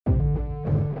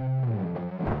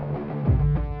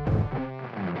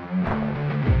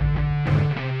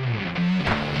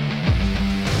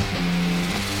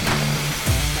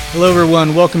Hello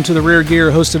everyone, welcome to The Rear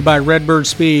Gear hosted by Redbird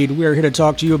Speed. We are here to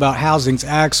talk to you about housings,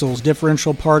 axles,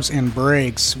 differential parts, and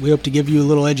brakes. We hope to give you a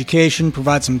little education,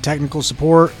 provide some technical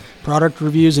support, product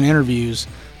reviews, and interviews.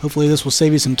 Hopefully this will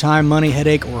save you some time, money,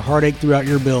 headache, or heartache throughout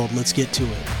your build. Let's get to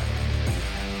it.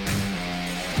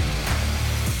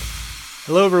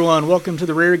 Hello everyone, welcome to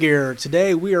The Rear Gear.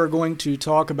 Today we are going to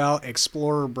talk about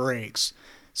Explorer brakes.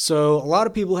 So a lot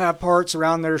of people have parts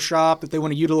around their shop that they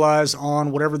want to utilize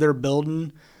on whatever they're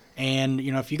building. And,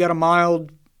 if you got a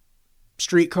mild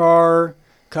street car,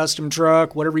 custom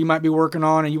truck, whatever you might be working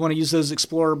on, and you want to use those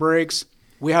Explorer brakes,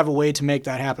 we have a way to make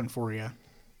that happen for you.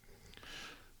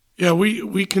 Yeah,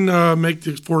 we can make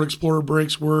the Ford Explorer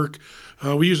brakes work.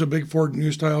 We use a big Ford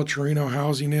New Style Torino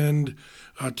housing end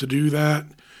to do that.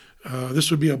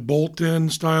 This would be a bolt-in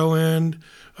style end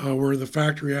where the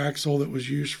factory axle that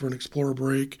was used for an Explorer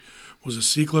brake was a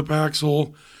C-clip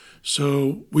axle.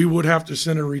 So we would have to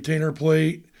send a retainer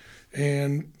plate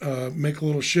and make a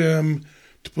little shim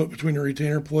to put between the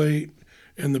retainer plate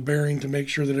and the bearing to make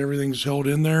sure that everything's held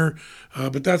in there.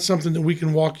 But that's something that we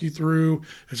can walk you through.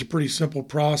 It's a pretty simple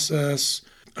process.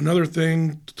 Another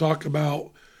thing to talk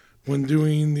about when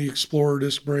doing the Explorer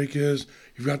disc brake is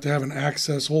you've got to have an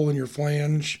access hole in your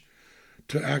flange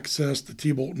to access the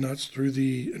T-bolt nuts through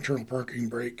the internal parking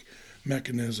brake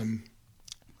mechanism.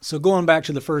 So going back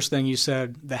to the first thing you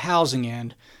said, the housing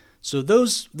end. So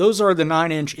those are the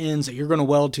 9-inch ends that you're going to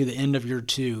weld to the end of your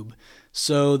tube.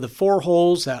 So the 4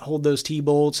 holes that hold those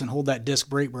T-bolts and hold that disc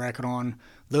brake bracket on,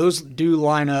 those do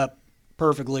line up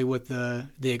perfectly with the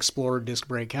Explorer disc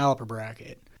brake caliper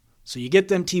bracket. So you get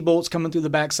them T-bolts coming through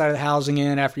the back side of the housing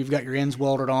end after you've got your ends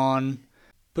welded on.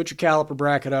 Put your caliper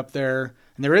bracket up there.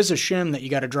 And there is a shim that you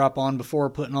got to drop on before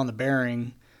putting on the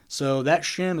bearing. So that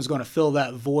shim is going to fill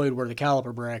that void where the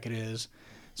caliper bracket is.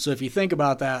 So if you think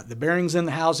about that, the bearing's in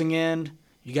the housing end,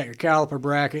 you got your caliper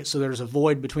bracket, so there's a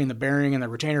void between the bearing and the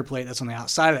retainer plate that's on the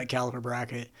outside of that caliper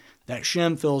bracket. That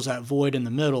shim fills that void in the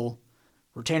middle.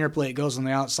 Retainer plate goes on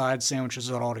the outside, sandwiches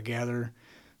it all together.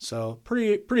 So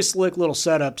pretty slick little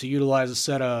setup to utilize a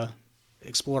set of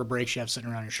Explorer brakes you have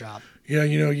sitting around your shop. Yeah,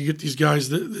 you get these guys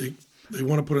that they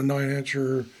want to put a 9-inch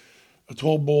or a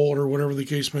 12-bolt or whatever the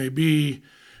case may be,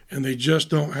 and they just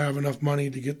don't have enough money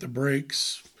to get the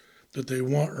brakes that they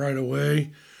want right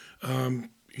away.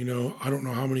 I don't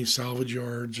know how many salvage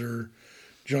yards or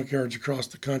junkyards across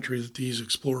the country that these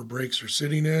Explorer brakes are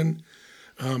sitting in,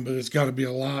 but it's got to be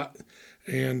a lot.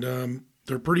 And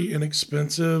they're pretty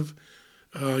inexpensive.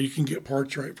 You can get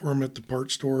parts right for them at the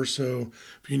parts store. So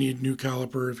if you need a new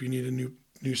caliper, if you need a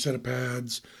new set of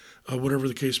pads, whatever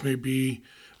the case may be,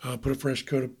 put a fresh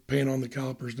coat of paint on the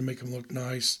calipers to make them look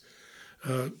nice.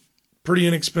 Pretty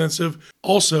inexpensive.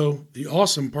 Also, the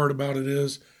awesome part about it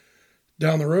is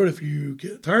down the road, if you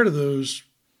get tired of those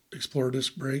Explorer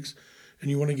disc brakes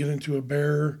and you want to get into a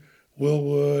Bear,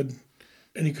 Willwood,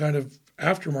 any kind of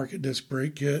aftermarket disc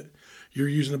brake kit, you're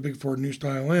using a big Ford New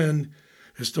Style end.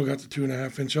 It's still got the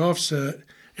 2.5-inch offset,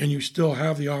 and you still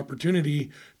have the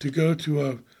opportunity to go to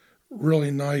a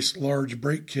really nice large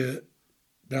brake kit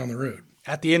down the road.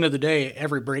 At the end of the day,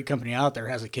 every brake company out there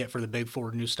has a kit for the big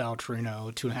Ford New Style Torino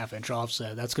 2.5-inch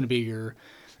offset. That's going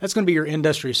to be your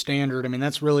industry standard. I mean,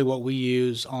 that's really what we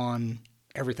use on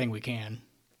everything we can.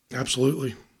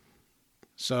 Absolutely.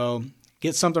 So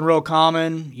get something real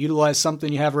common, utilize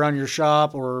something you have around your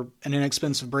shop or an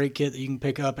inexpensive brake kit that you can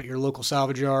pick up at your local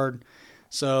salvage yard.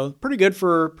 So pretty good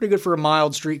for a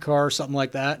mild street car, something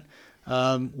like that,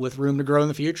 with room to grow in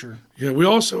the future. Yeah, we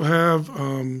also have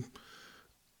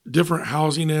different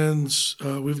housing ends.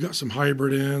 We've got some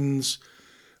hybrid ends.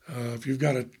 If you've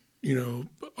got a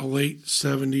late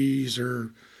 70s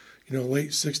or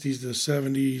late 60s to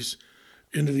 70s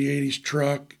into the 80s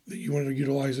truck that you want to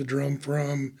utilize a drum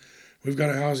from, we've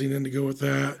got a housing end to go with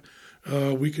that.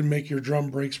 We can make your drum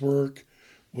brakes work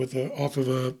with off of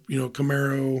a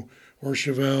Camaro or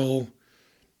Chevelle.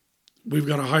 We've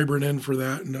got a hybrid end for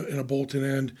that and a bolt-in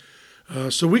end.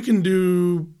 So we can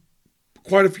do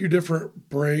quite a few different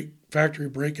factory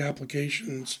brake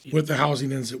applications with the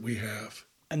housing ends that we have.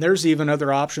 And there's even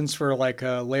other options for like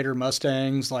later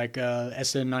Mustangs, like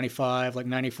S1E15, like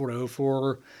 94 to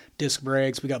 04 disc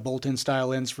brakes. We got bolt-in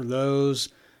style ends for those.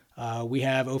 We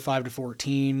have 05 to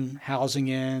 14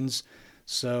 housing ends.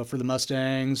 So for the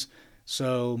Mustangs.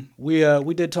 So we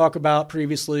did talk about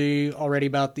previously already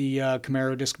about the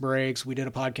Camaro disc brakes. We did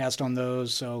a podcast on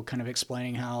those. So kind of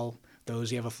explaining how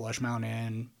those, you have a flush mount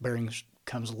in, bearings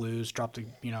comes loose, drop the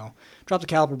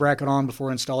caliper bracket on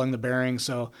before installing the bearing.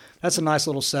 So that's a nice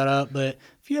little setup. But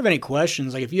if you have any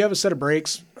questions, like if you have a set of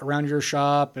brakes around your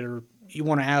shop or you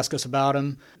want to ask us about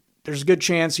them, there's a good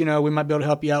chance, we might be able to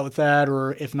help you out with that,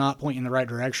 or if not, point you in the right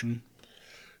direction.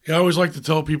 Yeah, I always like to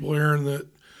tell people, Aaron, that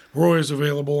we're always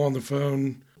available on the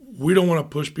phone. We don't want to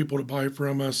push people to buy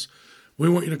from us. We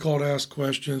want you to call to ask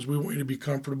questions. We want you to be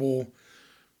comfortable.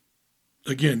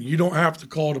 Again, you don't have to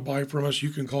call to buy from us. You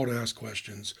can call to ask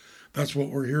questions. That's what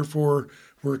we're here for.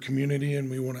 We're a community, and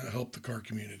we want to help the car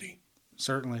community.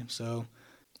 Certainly. So,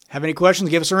 have any questions,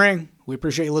 give us a ring. We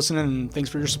appreciate you listening, and thanks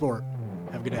for your support.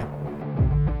 Have a good day.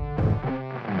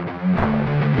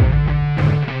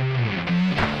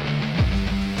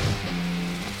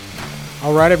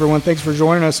 All right, everyone. Thanks for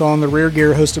joining us on The Rear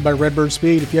Gear, hosted by Redbird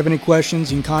Speed. If you have any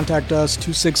questions, you can contact us,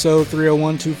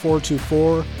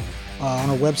 260-301-2424, on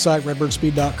our website,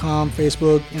 redbirdspeed.com,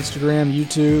 Facebook, Instagram,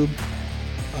 YouTube.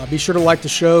 Be sure to like the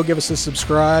show, give us a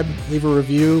subscribe, leave a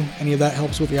review. Any of that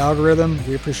helps with the algorithm.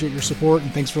 We appreciate your support,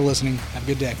 and thanks for listening. Have a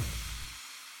good day.